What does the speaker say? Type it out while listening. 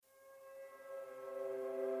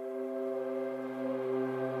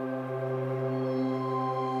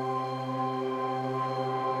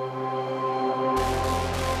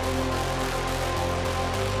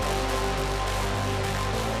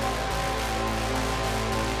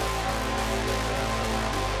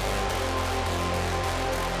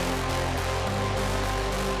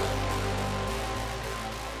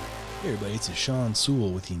Hey everybody, it's Sean Sewell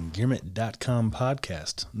with the Engearment.com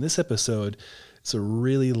podcast. In this episode, it's a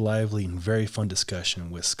really lively and very fun discussion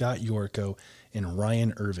with Scott Yorko and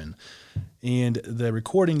Ryan Irvin. And the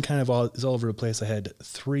recording is all over the place. I had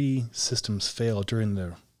 3 systems fail during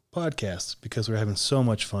the podcast because we're having so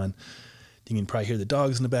much fun. You can probably hear the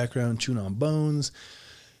dogs in the background chewing on bones,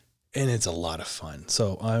 and it's a lot of fun.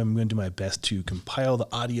 So I'm going to do my best to compile the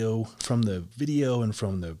audio from the video and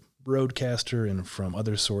from the broadcaster and from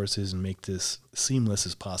other sources and make this seamless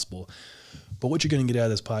as possible. But what you're going to get out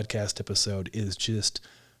of this podcast episode is just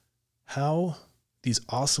how these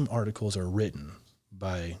awesome articles are written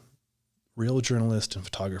by real journalists and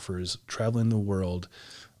photographers traveling the world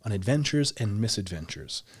on adventures and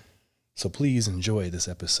misadventures. So please enjoy this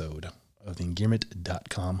episode of the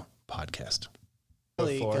Engearment.com podcast.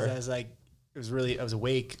 Because I was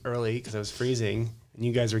awake early because I was freezing and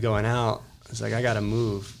you guys were going out. I was like, I got to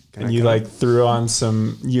move. And you threw on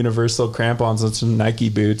some Universal crampons and some Nike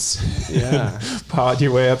boots. Yeah. Pawed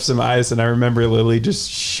your way up some ice. And I remember Lily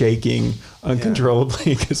just shaking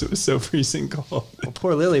uncontrollably because it was so freezing cold. Well,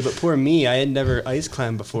 poor Lily, but poor me. I had never ice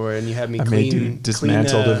climbed before, and you had me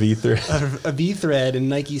dismantle the V-thread. A V-thread and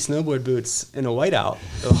Nike snowboard boots in a whiteout.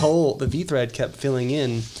 The V-thread kept filling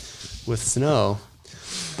in with snow,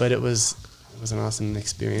 but it was an awesome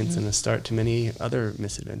experience and a start to many other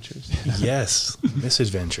misadventures. Yes,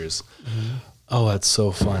 misadventures. Mm-hmm. Oh, that's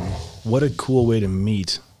so fun. What a cool way to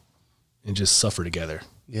meet and just suffer together.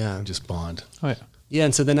 Yeah. And just bond. Oh, yeah. Yeah,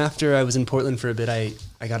 and so then after I was in Portland for a bit, I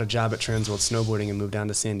got a job at Transworld Snowboarding and moved down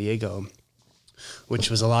to San Diego,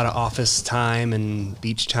 which was a lot of office time and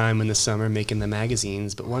beach time in the summer making the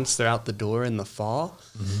magazines. But once they're out the door in the fall,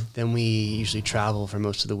 then we usually travel for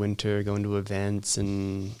most of the winter, going to events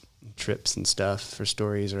and trips and stuff for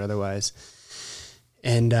stories or otherwise.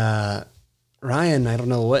 And Ryan, I don't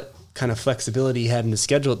know what kind of flexibility he had in his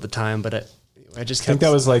schedule at the time, but I think that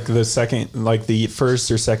was the first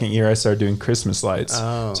or second year I started doing Christmas lights.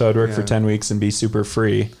 Oh, so I'd work for 10 weeks and be super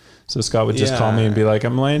free. So Scott would just call me and be like,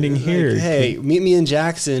 I'm landing here. Hey, meet me in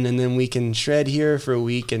Jackson and then we can shred here for a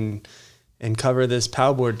week and cover this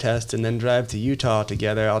powboard test and then drive to Utah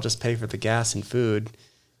together. I'll just pay for the gas and food.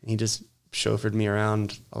 And he just chauffeured me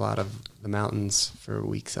around a lot of the mountains for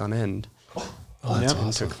weeks on end. Oh, that's awesome.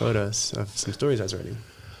 And took photos of some stories I was writing.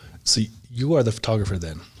 So you are the photographer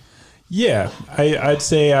then? Yeah, I'd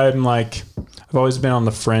say I've always been on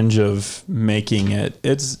the fringe of making it.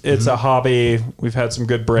 It's a hobby. We've had some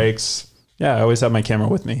good breaks. Yeah, I always have my camera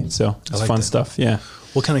with me, so it's fun stuff. Yeah.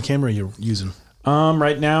 What kind of camera are you using?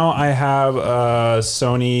 Right now I have a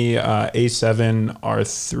Sony A7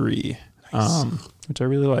 R3, which I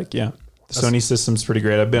really like. Yeah. The Sony system's pretty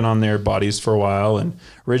great. I've been on their bodies for a while, and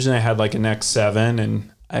originally I had like an X7, and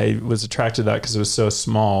I was attracted to that because it was so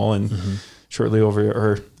small, and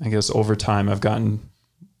over time I've gotten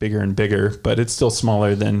bigger and bigger, but it's still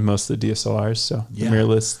smaller than most of the DSLRs. So the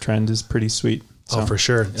mirrorless trend is pretty sweet. So, for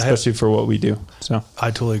sure. Especially for what we do. So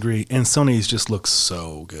I totally agree. And Sony's just looks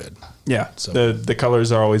so good. Yeah. So the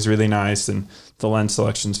colors are always really nice, and the lens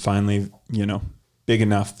selection's finally, big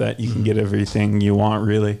enough that you can get everything you want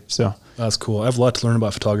really. So that's cool. I have a lot to learn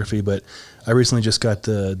about photography, but I recently just got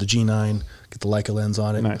the G9, get the Leica lens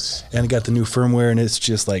on it. Nice. And I got the new firmware, and it's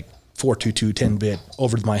just like 422 10-bit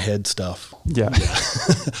over my head stuff. Yeah.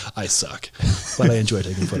 I suck, but I enjoy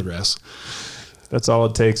taking photographs. That's all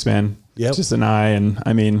it takes, man. Yep. Just an eye. And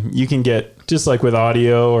I mean, you can get, just like with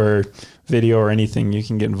audio or video or anything, you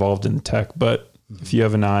can get involved in the tech, but if you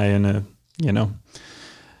have an eye and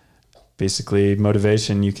basically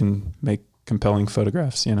motivation, you can make compelling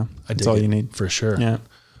photographs, That's all you need. For sure. Yeah.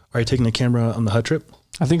 Are you taking the camera on the hut trip?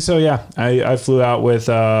 I think so, yeah. I flew out with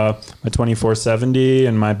my 24-70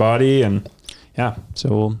 and my body, and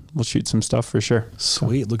so we'll shoot some stuff for sure.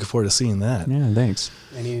 Sweet. Looking forward to seeing that. Yeah, thanks.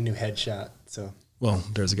 I need a new headshot, so. Well,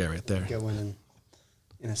 there's a guy right there. Get one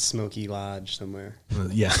in a smoky lodge somewhere.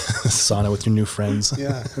 Sauna with your new friends.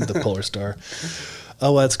 Yeah. The Polar Star.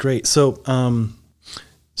 Oh, well, that's great. So,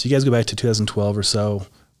 so you guys go back to 2012 or so,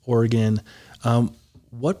 Oregon.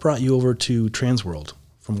 What brought you over to Transworld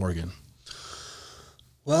from Oregon?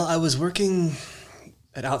 Well, I was working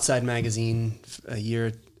at Outside Magazine a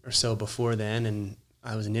year or so before then, and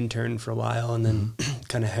I was an intern for a while and then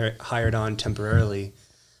kind of hired on temporarily,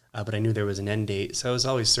 but I knew there was an end date. So I was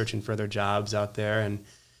always searching for other jobs out there, and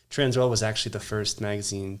Transworld was actually the first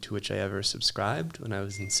magazine to which I ever subscribed when I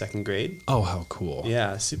was in second grade. Oh, how cool.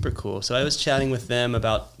 Yeah, super cool. So I was chatting with them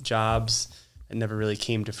about jobs that never really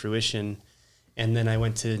came to fruition. And then I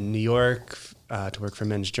went to New York to work for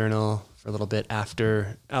Men's Journal for a little bit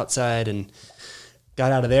after Outside, and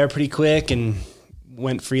got out of there pretty quick and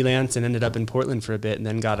went freelance and ended up in Portland for a bit, and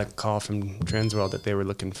then got a call from Transworld that they were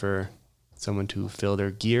looking for someone to fill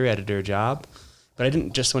their gear editor job. But I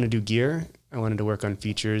didn't just want to do gear. I wanted to work on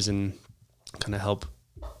features and kind of help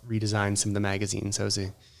redesign some of the magazines. So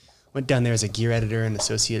went down there as a gear editor and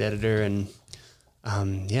associate editor, and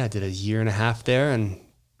did a year and a half there, and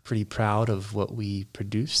pretty proud of what we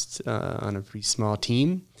produced on a pretty small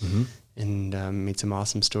team, and made some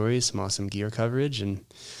awesome stories, some awesome gear coverage. And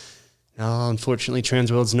now, unfortunately,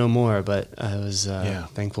 Transworld's no more, but I was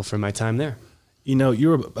thankful for my time there. You know,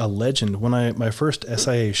 you're a legend. When my first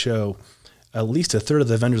SIA show, at least a third of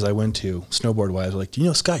the vendors I went to, snowboard-wise, were like, do you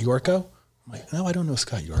know Scott Yorko? I'm like, no, I don't know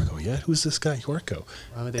Scott Yorko yet. Who's this Scott Yorko?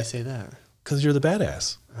 Why would they say that? Because you're the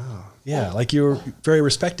badass. Oh. Yeah, like you're very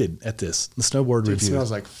respected at the snowboard Dude, review. it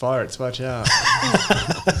smells like farts. Watch out.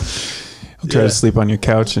 I'll try to sleep on your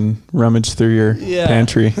couch and rummage through your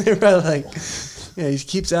pantry. They're probably like, he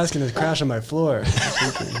keeps asking to crash on my floor.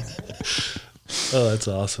 Oh, that's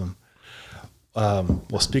awesome.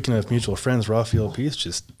 Well, speaking of mutual friends, Rafael Peace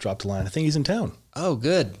just dropped a line. I think he's in town. Oh,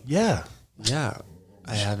 good. Yeah. Yeah.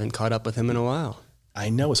 I haven't caught up with him in a while. I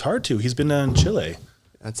know, it's hard to. He's been in Chile.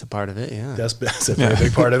 That's a part of it, yeah. That's a very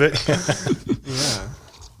big part of it. Yeah.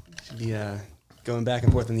 Should be going back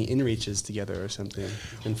and forth in the inReaches together or something.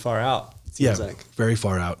 It's been far out, it seems like. Very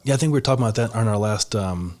far out. Yeah, I think we were talking about that on our last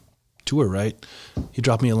tour, right? He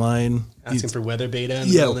dropped me a line. Asking for weather beta in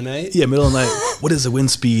the middle of the night? Yeah, middle of the night. What is the wind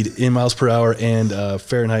speed in miles per hour and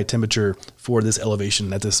Fahrenheit temperature for this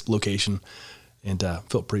elevation at this location? And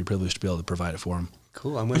felt pretty privileged to be able to provide it for him.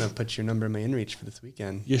 Cool. I'm going to put your number in my inReach for this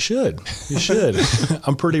weekend. You should. You should.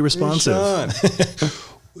 I'm pretty responsive.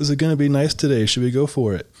 Is it going to be nice today? Should we go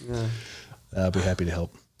for it? Yeah. I'll be happy to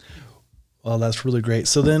help. Well, that's really great.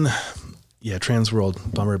 So then,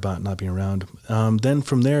 Transworld, bummer about not being around. Then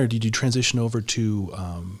from there, did you transition over to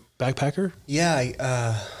Backpacker?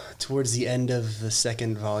 Yeah. Towards the end of the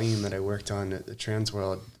second volume that I worked on at the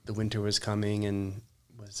Transworld, the winter was coming, and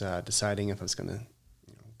was deciding if I was going to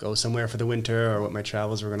go somewhere for the winter or what my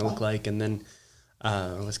travels were going to look like. And then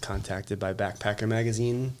I was contacted by Backpacker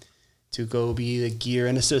Magazine to go be the gear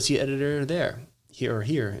and associate editor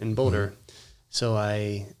here in Boulder. So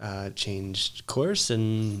I changed course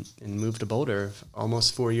and moved to Boulder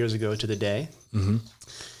almost 4 years ago to the day. Mm-hmm.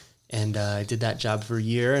 And I did that job for a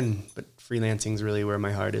year, but freelancing is really where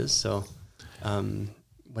my heart is. So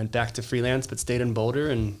went back to freelance, but stayed in Boulder,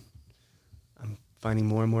 and I'm finding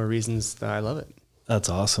more and more reasons that I love it. That's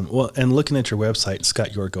awesome. Well, and looking at your website,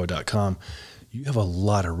 scottyorko.com, you have a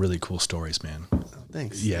lot of really cool stories, man. Oh,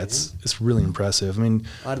 thanks. Yeah, it's really impressive. I mean,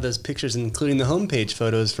 a lot of those pictures, including the homepage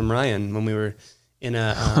photos from Ryan when we were in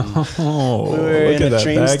a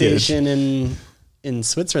train station in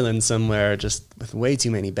Switzerland somewhere, just with way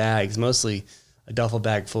too many bags, mostly a duffel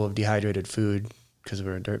bag full of dehydrated food because we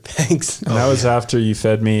were dirt bags. And that was after you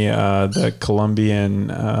fed me the Colombian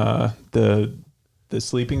the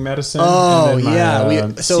sleeping medicine. Oh, and then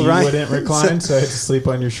yeah. So Ryan wouldn't recline, so I had to sleep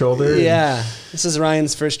on your shoulder. Yeah. This is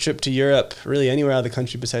Ryan's first trip to Europe, really anywhere out of the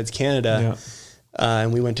country besides Canada. Yeah.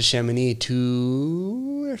 And we went to Chamonix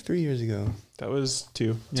 2 or 3 years ago. That was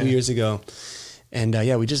 2. 2 years ago. And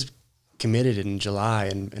we just committed in July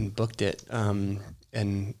and booked it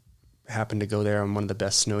and happened to go there on one of the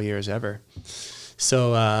best snow years ever.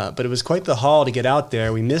 So, but it was quite the haul to get out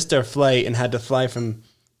there. We missed our flight and had to fly from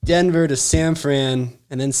Denver to San Fran,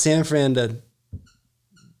 and then San Fran to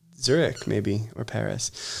Zurich, maybe, or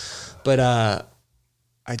Paris. But I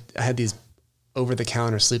had these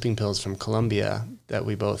over-the-counter sleeping pills from Colombia that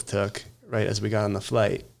we both took right as we got on the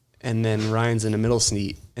flight. And then Ryan's in the middle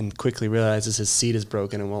seat and quickly realizes his seat is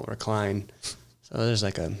broken and won't recline. So there's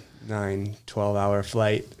like a 9-12 hour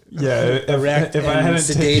flight. Yeah, erect if I hadn't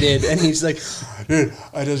sedated, and he's like, "Dude,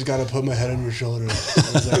 I just gotta put my head on your shoulder." I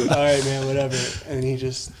was like, "All right, man, whatever." And he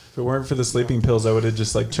just. If it weren't for the sleeping pills, I would have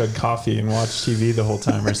just like chugged coffee and watched TV the whole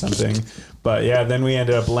time or something. But yeah, then we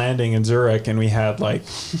ended up landing in Zurich, and we had like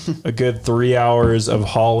a good 3 hours of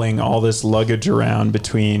hauling all this luggage around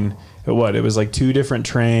between it was like 2 different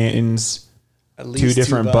trains. At least 2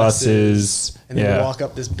 different buses. And then we walk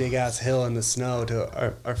up this big ass hill in the snow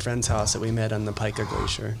to our friend's house that we met on the Pika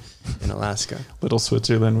Glacier in Alaska. Little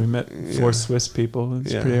Switzerland. We met 4 Swiss people.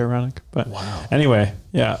 It's pretty ironic. But anyway,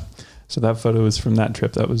 yeah. So that photo was from that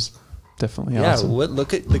trip. That was definitely awesome. Yeah,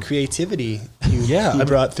 look at the creativity you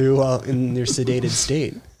brought through while in your sedated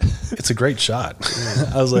state. It's a great shot.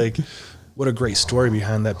 Yeah. I was like, what a great story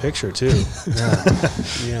behind that picture too.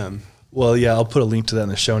 Yeah. Well, yeah, I'll put a link to that in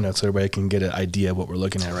the show notes so everybody can get an idea of what we're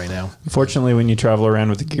looking at right now. Unfortunately, when you travel around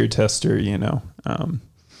with a gear tester, you don't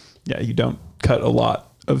cut a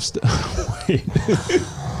lot of stuff.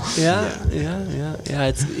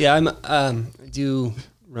 I do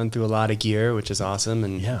run through a lot of gear, which is awesome,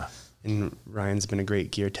 and Ryan's been a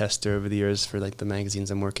great gear tester over the years for like the magazines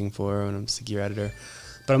I'm working for, and I'm just a gear editor.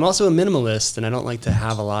 But I'm also a minimalist, and I don't like to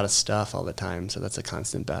have a lot of stuff all the time, so that's a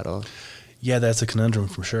constant battle. Yeah, that's a conundrum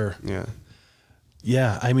for sure. Yeah.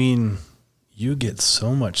 Yeah, I mean, you get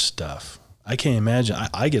so much stuff. I can't imagine.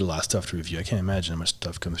 I get a lot of stuff to review. I can't imagine how much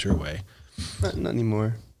stuff comes your way. Not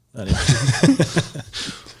anymore. Not anymore.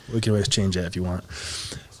 We can always change that if you want.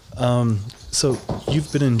 So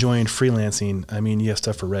you've been enjoying freelancing. I mean, you have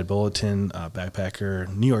stuff for Red Bulletin,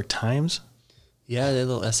 Backpacker, New York Times. Yeah, I did a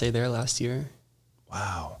little essay there last year.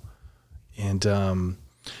 Wow. And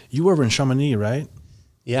you were over in Chamonix, right?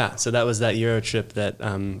 Yeah, so that was that Euro trip that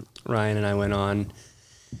Ryan and I went on.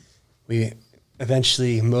 We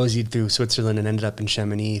eventually moseyed through Switzerland and ended up in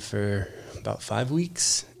Chamonix for about 5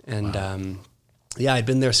 weeks. And I'd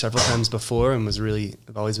been there several times before and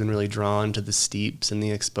I've always been really drawn to the steeps and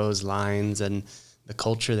the exposed lines and the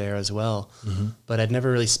culture there as well. Mm-hmm. But I'd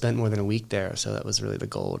never really spent more than a week there, so that was really the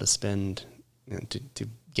goal, to spend, to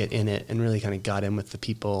get in it, and really kind of got in with the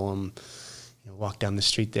people and walk down the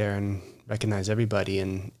street there and recognize everybody.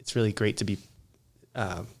 And it's really great to be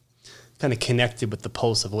kind of connected with the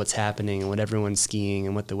pulse of what's happening and what everyone's skiing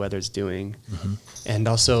and what the weather's doing. Mm-hmm. And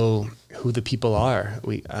also who the people are.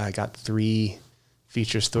 We got 3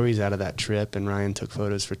 feature stories out of that trip, and Ryan took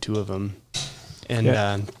photos for 2 of them.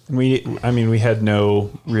 And we had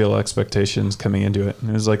no real expectations coming into it.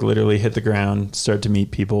 It was like literally hit the ground, start to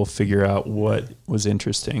meet people, figure out what was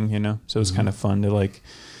interesting, So it was kind of fun to like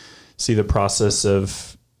see the process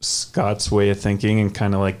of Scott's way of thinking and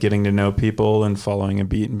kind of like getting to know people and following a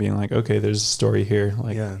beat and being like, okay, there's a story here.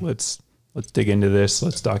 Like, let's dig into this.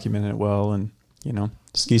 Let's document it well. And,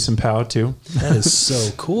 ski some POW too. That is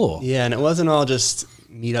so cool. Yeah. And it wasn't all just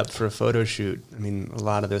meet up for a photo shoot. I mean, a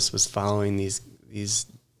lot of this was following these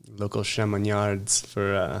local chamoniards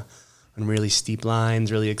for on really steep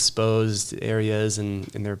lines, really exposed areas, and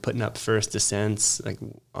they're putting up first descents like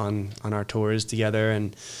on our tours together.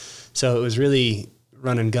 And so it was really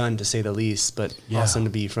run and gun, to say the least, but awesome to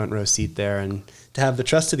be front row seat there and to have the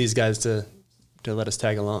trust of these guys to let us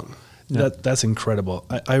tag along. That's incredible.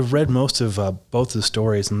 I've read most of both the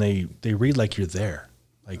stories, and they read like you're there,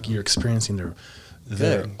 like you're experiencing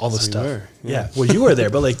all the stuff. Yeah. Well, you were there,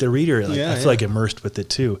 but like the reader, I feel like immersed with it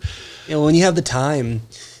too. Yeah. When you have the time,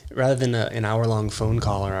 rather than an hour-long phone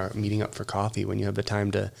call or meeting up for coffee, when you have the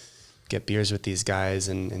time to get beers with these guys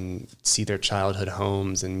and see their childhood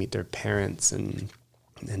homes and meet their parents and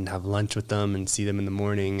have lunch with them and see them in the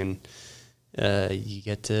morning, and you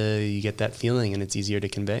get that feeling, and it's easier to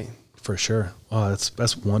convey. For sure. Oh,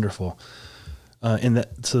 that's wonderful. So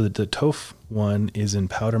the Toph one is in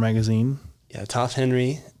Powder Magazine. Yeah, Toph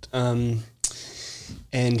Henry. And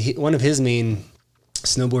one of his main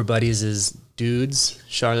snowboard buddies is Dudes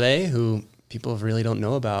Charlet, who people really don't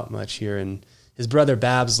know about much here. And his brother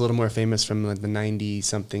Babs is a little more famous from like the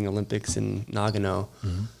 90-something Olympics in Nagano.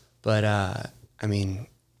 Mm-hmm. But, I mean,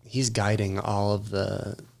 he's guiding all of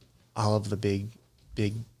the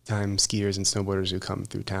big time skiers and snowboarders who come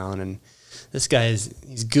through town. And this guy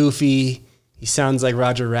he's goofy. He sounds like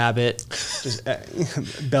Roger Rabbit, just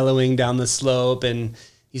bellowing down the slope, and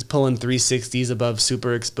he's pulling 360s above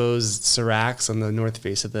super exposed seracs on the north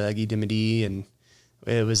face of the Aiguille du Midi. And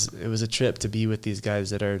it was a trip to be with these guys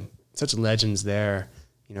that are such legends there,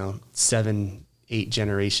 7, 8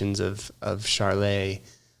 generations of Charlet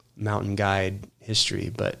mountain guide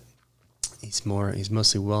history, but he's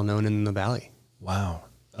mostly well known in the valley. Wow.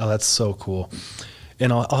 Oh, that's so cool.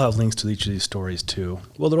 And I'll have links to each of these stories too.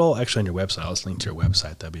 Well, they're all actually on your website. I'll just link to your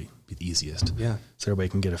website. That'd be the easiest. Yeah. So everybody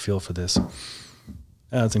can get a feel for this.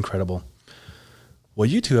 That's incredible. Well,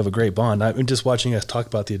 you two have a great bond. I've been just watching us talk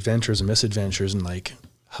about the adventures and misadventures and like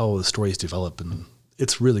how the stories develop. And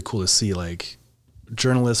it's really cool to see like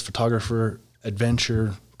journalist, photographer,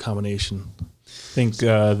 adventure combination. I think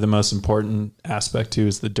the most important aspect too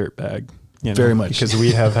is the dirt bag. Very much. Because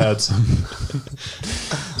we have had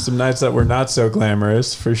some nights that were not so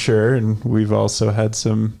glamorous for sure. And we've also had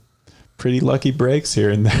some pretty lucky breaks here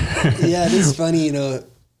and there. Yeah, it is funny,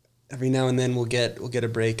 every now and then we'll get a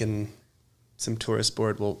break, and some tourist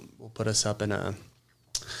board will put us up in a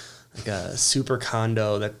super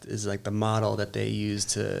condo that is like the model that they use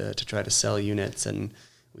to try to sell units. And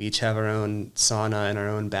we each have our own sauna and our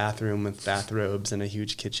own bathroom with bathrobes and a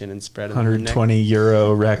huge kitchen and spread. €120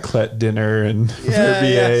 raclette dinner and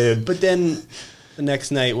Verbier. And but then the next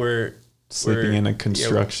night we're sleeping in a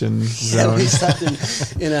construction zone. Yeah, we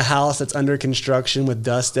slept in a house that's under construction with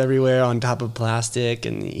dust everywhere on top of plastic,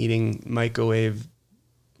 and eating microwave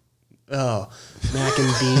Oh, mac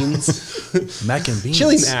and beans. Mac and beans.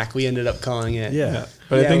 Chili mac, we ended up calling it. Yeah.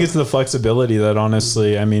 But Yeah. I think it's the flexibility that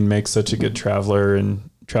honestly, I mean, makes such a good traveler and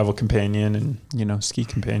travel companion and, ski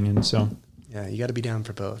companion. So Yeah, you got to be down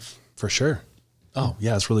for both. For sure. Oh,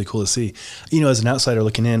 yeah, it's really cool to see. As an outsider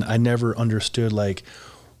looking in, I never understood like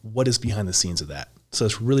what is behind the scenes of that. So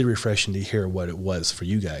it's really refreshing to hear what it was for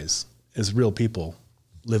you guys as real people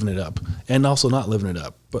living it up and also not living it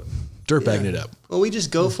up, but dirtbagging it up. Well, we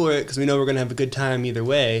just go for it because we know we're going to have a good time either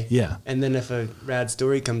way. Yeah. And then if a rad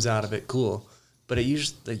story comes out of it, cool. But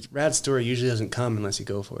the rad story usually doesn't come unless you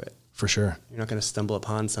go for it. For sure. You're not going to stumble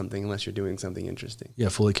upon something unless you're doing something interesting. Yeah,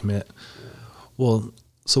 fully commit. Yeah. Well,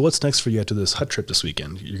 so what's next for you after this hut trip this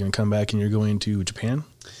weekend? You're going to come back and you're going to Japan?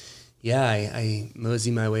 Yeah, I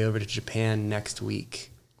mosey my way over to Japan next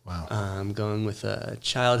week. Wow. I'm going with a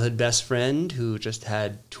childhood best friend who just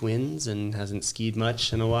had twins and hasn't skied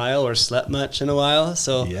much in a while or slept much in a while.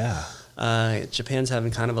 So yeah, Japan's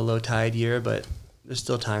having kind of a low tide year, but there's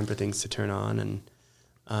still time for things to turn on.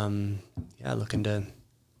 And looking to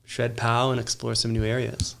shred POW and explore some new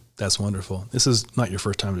areas. That's wonderful. This is not your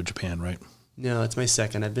first time to Japan, right? No, it's my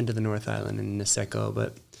second. I've been to the North Island and Niseko,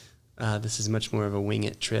 but this is much more of a wing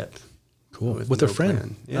it trip. Cool. With a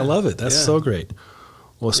friend. Yeah. I love it. That's so great.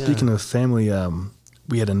 Well, speaking of family,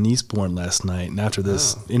 we had a niece born last night, and after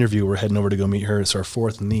this interview, we're heading over to go meet her. It's our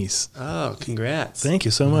fourth niece. Oh, congrats. Thank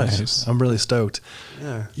you so much. Nice. I'm really stoked.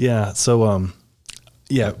 Yeah. Yeah. So,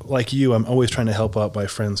 like you, I'm always trying to help out my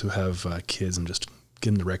friends who have kids and just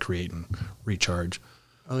get them to recreate and recharge.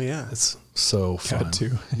 Oh, yeah. It's so fun. Got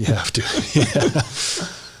to. You have to.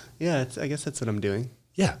 Yeah. I guess that's what I'm doing.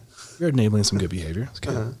 Yeah. You're enabling some good behavior. It's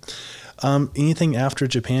good. Anything after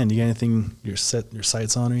Japan? Do you got anything you're set your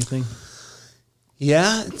sights on or anything?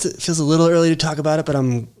 Yeah, it feels a little early to talk about it, but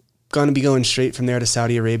I'm going to be going straight from there to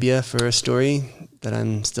Saudi Arabia for a story that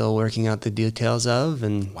I'm still working out the details of.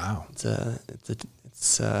 And wow, it's a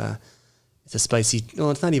spicy.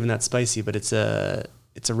 Well, it's not even that spicy, but it's a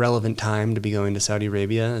relevant time to be going to Saudi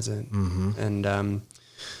Arabia and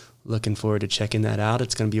looking forward to checking that out.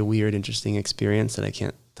 It's going to be a weird, interesting experience that I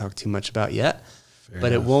can't talk too much about yet.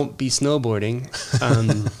 But it won't be snowboarding.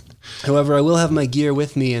 However, I will have my gear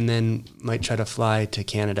with me and then might try to fly to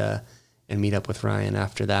Canada and meet up with Ryan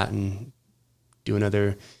after that and do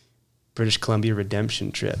another British Columbia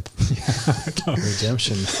redemption trip.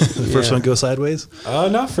 Redemption. The first one go sideways?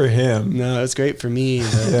 Not for him. No, it's great for me.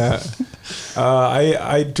 Yeah.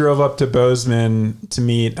 I drove up to Bozeman to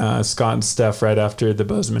meet Scott and Steph right after the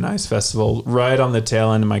Bozeman Ice Festival, right on the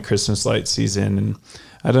tail end of my Christmas light season. And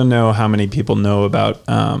I don't know how many people know about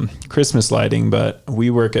Christmas lighting, but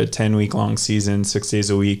we work a 10-week long season, 6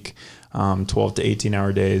 days a week, 12 to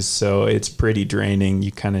 18-hour days. So it's pretty draining.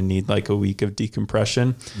 You kind of need like a week of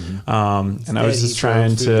decompression. And I was just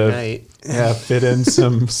trying to fit in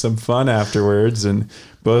some fun afterwards. And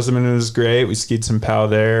Bozeman was great. We skied some POW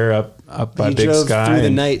there up by Big drove Sky. Through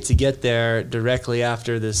the night to get there directly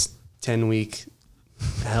after this 10-week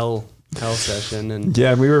hell session. And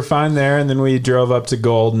yeah, we were fine there, and then we drove up to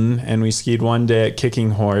Golden and we skied one day at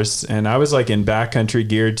Kicking Horse, and I was like in backcountry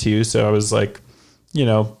gear too, so I was like,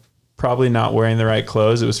 probably not wearing the right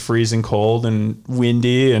clothes. It was freezing cold and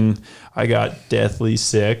windy, and I got deathly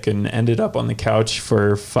sick and ended up on the couch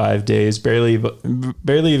for 5 days, barely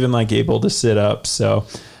even like able to sit up. So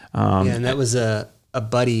and that was a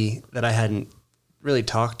buddy that I hadn't really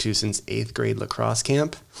talked to since 8th grade lacrosse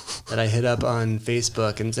camp that I hit up on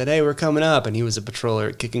Facebook and said, hey, we're coming up. And he was a patroller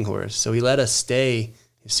at Kicking Horse. So he let us stay.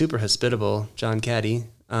 He's super hospitable, John Caddy.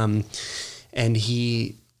 And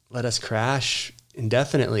he let us crash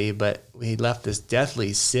indefinitely, but we left this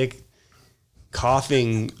deathly sick,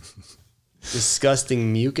 coughing,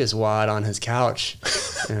 disgusting mucus wad on his couch.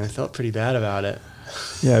 And I felt pretty bad about it.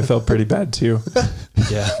 Yeah, I felt pretty bad too.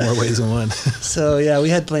 Yeah, more ways than one. So yeah, we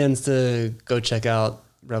had plans to go check out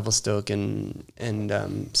Revelstoke and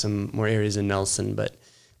some more areas in Nelson, but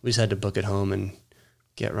we just had to book at home and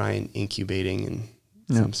get Ryan incubating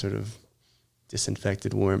in some sort of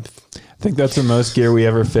disinfected warmth. I think that's the most gear we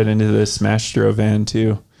ever fit into the Smastro van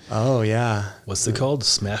too. Oh yeah. What's it called?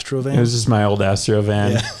 Smastro van? It was just my old Astro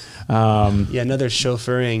van. Yeah. Another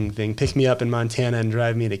chauffeuring thing. Pick me up in Montana and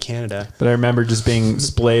drive me to Canada. But I remember just being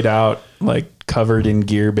splayed out, like covered in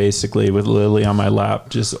gear, basically with Lily on my lap,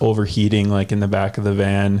 just overheating, like in the back of the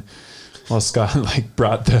van, while Scott like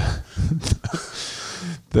brought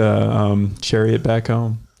the chariot back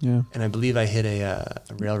home. Yeah. And I believe I hit a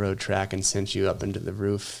railroad track and sent you up into the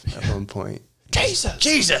roof at one point.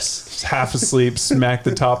 Jesus! Half asleep, smacked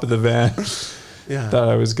the top of the van. Yeah. Thought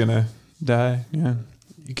I was gonna die. Yeah.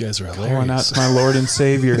 You guys are Calling out hilarious. to my Lord and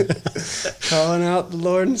Savior. Calling out the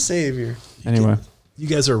Lord and Savior. Anyway, You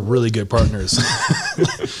guys are really good partners.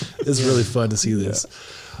 It's really fun to see this.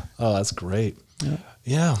 Oh, that's great.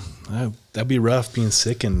 Yeah. That'd be rough being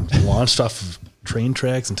sick and launched off of train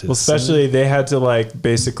tracks into well, especially they had to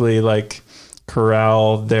basically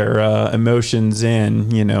corral their emotions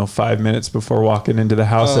in, 5 minutes before walking into the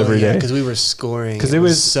house every day. Because we were scoring. Because it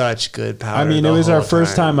was such good powder. I mean, it was our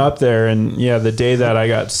first time up there. And the day that I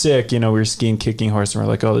got sick, we were skiing Kicking Horse and we're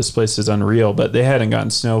like, oh, this place is unreal. But they hadn't gotten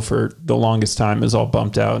snow for the longest time. It was all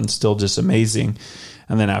bumped out and still just amazing.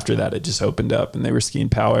 And then after that, it just opened up and they were skiing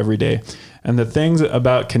POW every day. And the things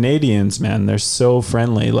about Canadians, man, they're so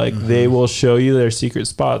friendly. They will show you their secret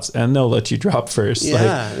spots and they'll let you drop first.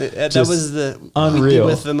 Yeah, that was unreal.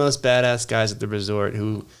 With the most badass guys at the resort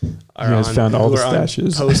who are you guys found all the who are on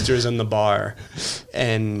stashes. posters on the bar.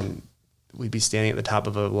 And we'd be standing at the top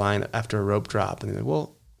of a line after a rope drop. And they're like,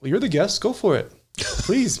 well, you're the guest. Go for it.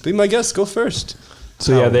 Please be my guest. Go first.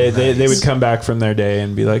 So they would come back from their day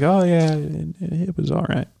and be like, oh yeah, it was all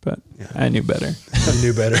right, but I knew better. I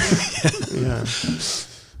knew better. Yeah.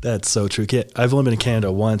 That's so true. I've only been to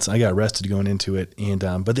Canada once. I got arrested going into it, and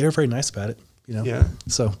but they were very nice about it. Yeah.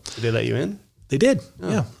 So Did they let you in? they did. Oh.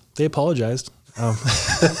 Yeah, they apologized.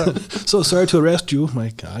 So sorry to arrest you. I'm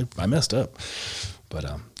like, I messed up, but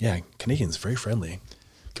Canadians very friendly.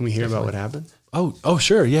 Can we hear about what happened? Oh,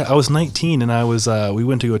 sure. Yeah. I was 19 and I was, we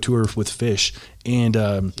went to go tour with Fish and,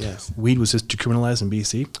 Yes. weed was just decriminalized in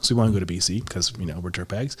BC. So we want to go to BC because, we're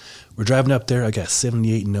dirtbags. We're driving up there. I got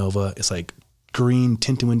 78 Nova. It's like green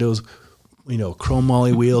tinted windows, chrome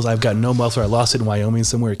molly wheels. I've got no muffler. I lost it in Wyoming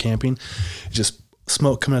somewhere camping. Just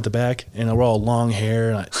smoke coming out the back and we're all long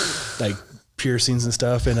hair and like piercings and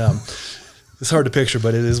stuff. And, it's hard to picture,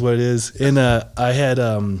 but it is what it is. And, I had,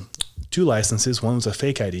 2 licenses. One was a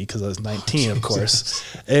fake ID because I was 19, of course.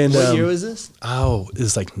 And What year was this? Oh, it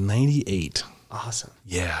was like 98. Awesome.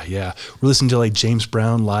 Yeah. We're listening to like James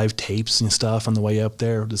Brown live tapes and stuff on the way up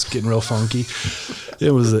there, just getting real funky.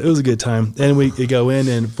 It was a good time. And we go in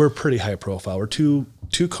and we're pretty high profile. We're two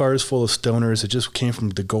cars full of stoners that just came from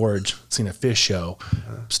the Gorge, seen a Fish show.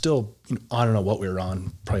 Still, I don't know what we were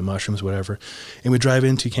on, probably mushrooms, whatever. And we drive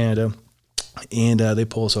into Canada and they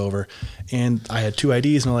pull us over. And I had 2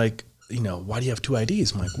 IDs and they're like, why do you have 2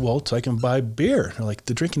 IDs? I'm like, well, so I can buy beer. They're like,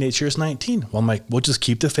 the drinking age here is 19. Well, I'm like, we'll just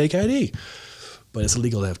keep the fake ID. But it's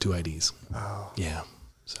illegal to have 2 IDs. Oh. Yeah.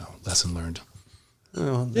 So lesson learned.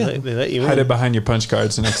 Oh, they let you Hide in. it behind your punch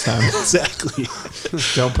cards next time. Exactly.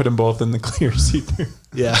 Don't put them both in the clear see-through.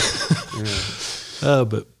 Yeah.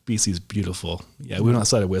 But BC's beautiful. Yeah. We went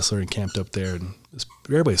outside of Whistler and camped up there and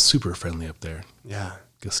everybody's super friendly up there. Yeah.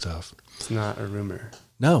 Good stuff. It's not a rumor.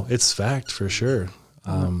 No, it's fact for sure.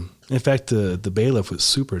 In fact, the bailiff was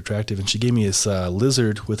super attractive, and she gave me this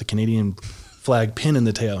lizard with a Canadian flag pin in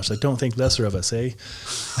the tail. She's like, "Don't think lesser of us, eh?"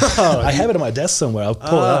 I have it on my desk somewhere. I'll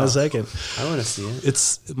pull it out in a second. I want to see it.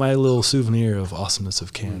 It's my little souvenir of awesomeness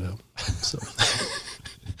of Canada. So,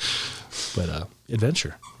 but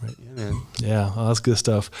adventure, right? Yeah, man. Yeah, that's good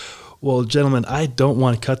stuff. Well, gentlemen, I don't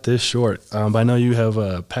want to cut this short, but I know you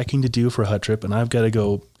have packing to do for a hut trip, and I've got to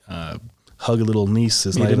go hug a little niece.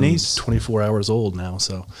 Is Meet not a even niece. 24 hours old now,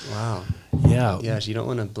 so Wow. yeah. Yeah, you don't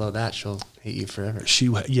want to blow that. She'll hate you forever.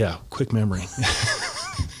 Quick memory.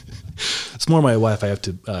 It's more my wife I have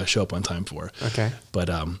to show up on time for. Okay. But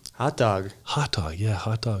Hot dog. hot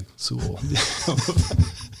dog, Sewell.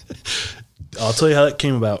 I'll tell you how that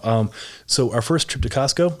came about. So our first trip to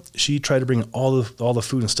Costco, she tried to bring all the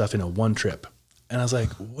food and stuff in a one trip. And I was like,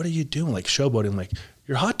 what are you doing? Like showboating. I'm like,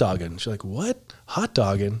 you're hot dogging. She's like, what? Hot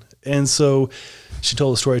dogging? And so she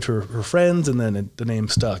told the story to her friends and then the name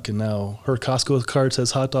stuck. And now her Costco card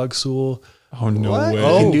says Hot Dog Sewell. Oh, no What? way.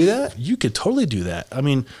 You can do that? You could totally do that. I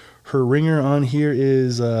mean, her ringer on here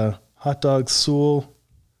is Hot Dog Sewell.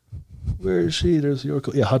 Where is she? There's your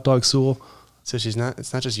Hot Dog Sewell. So it's not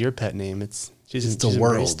just your pet name. She's the embraced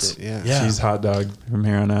world's. it. Yeah. Yeah. She's hot dog from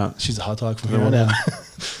here on out. She's a hot dog from here on out.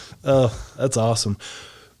 Oh, that's awesome.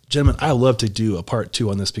 Gentlemen, I love to do a part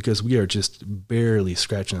 2 on this because we are just barely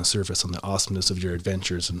scratching the surface on the awesomeness of your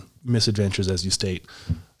adventures and misadventures, as you state.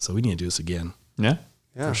 So we need to do this again. Yeah.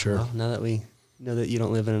 Yeah. For sure. Well, now that we know that you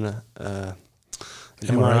don't live in an MRI.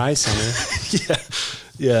 MRI center.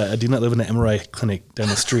 Yeah, I do not live in an MRI clinic down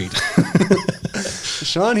the street. Is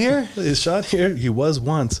Sean here? Is Sean here? He was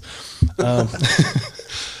once.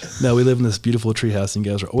 No, we live in this beautiful treehouse, and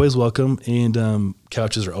you guys are always welcome, and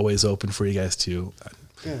couches are always open for you guys too.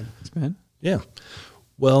 Good. Man. Yeah.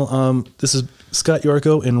 Well, this is Scott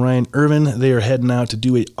Yorko and Ryan Irvin. They are heading out to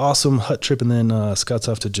do an awesome hut trip, and then Scott's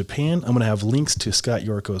off to Japan. I'm going to have links to Scott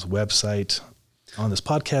Yorko's website on this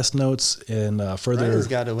podcast notes and further. Ryan's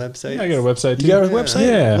got a website. Yeah, I got a website too. You got a website?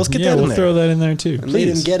 Yeah. Let's get that in we'll there. throw that in there too. I made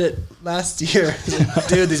him Please. get it last year.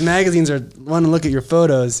 Dude, these magazines are want to look at your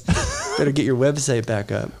photos. Better get your website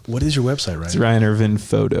back up. What is your website, It's Ryan? Ryan Irvin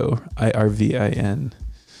Photo. IRVIN.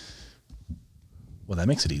 Well, that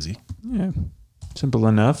makes it easy. Yeah. Simple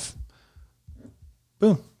enough.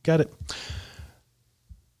 Boom. Got it.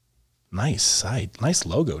 Nice site. Nice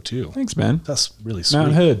logo, too. Thanks, man. That's really sweet.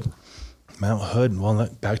 Mount Hood. Mount Hood. Well,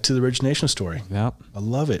 back to the origination story. Yeah. I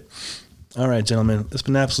love it. All right, gentlemen. It's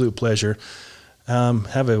been an absolute pleasure.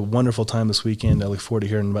 Have a wonderful time this weekend. I look forward to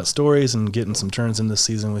hearing about stories and getting some turns in this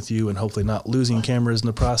season with you and hopefully not losing cameras in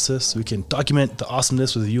the process so we can document the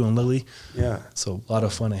awesomeness with you and Lily. Yeah. So a lot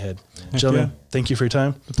of fun ahead. Gentlemen, thank you for your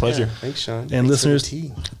time. A pleasure. Yeah, thanks, Sean. And Thanks listeners, for the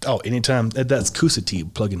tea. oh, anytime. That's Coosa Tea,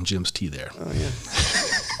 plugging Jim's tea there. Oh, yeah.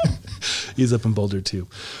 He's up in Boulder too.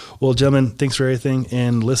 Well, gentlemen, thanks for everything.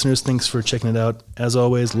 And listeners, thanks for checking it out. As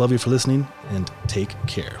always, love you for listening and take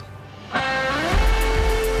care.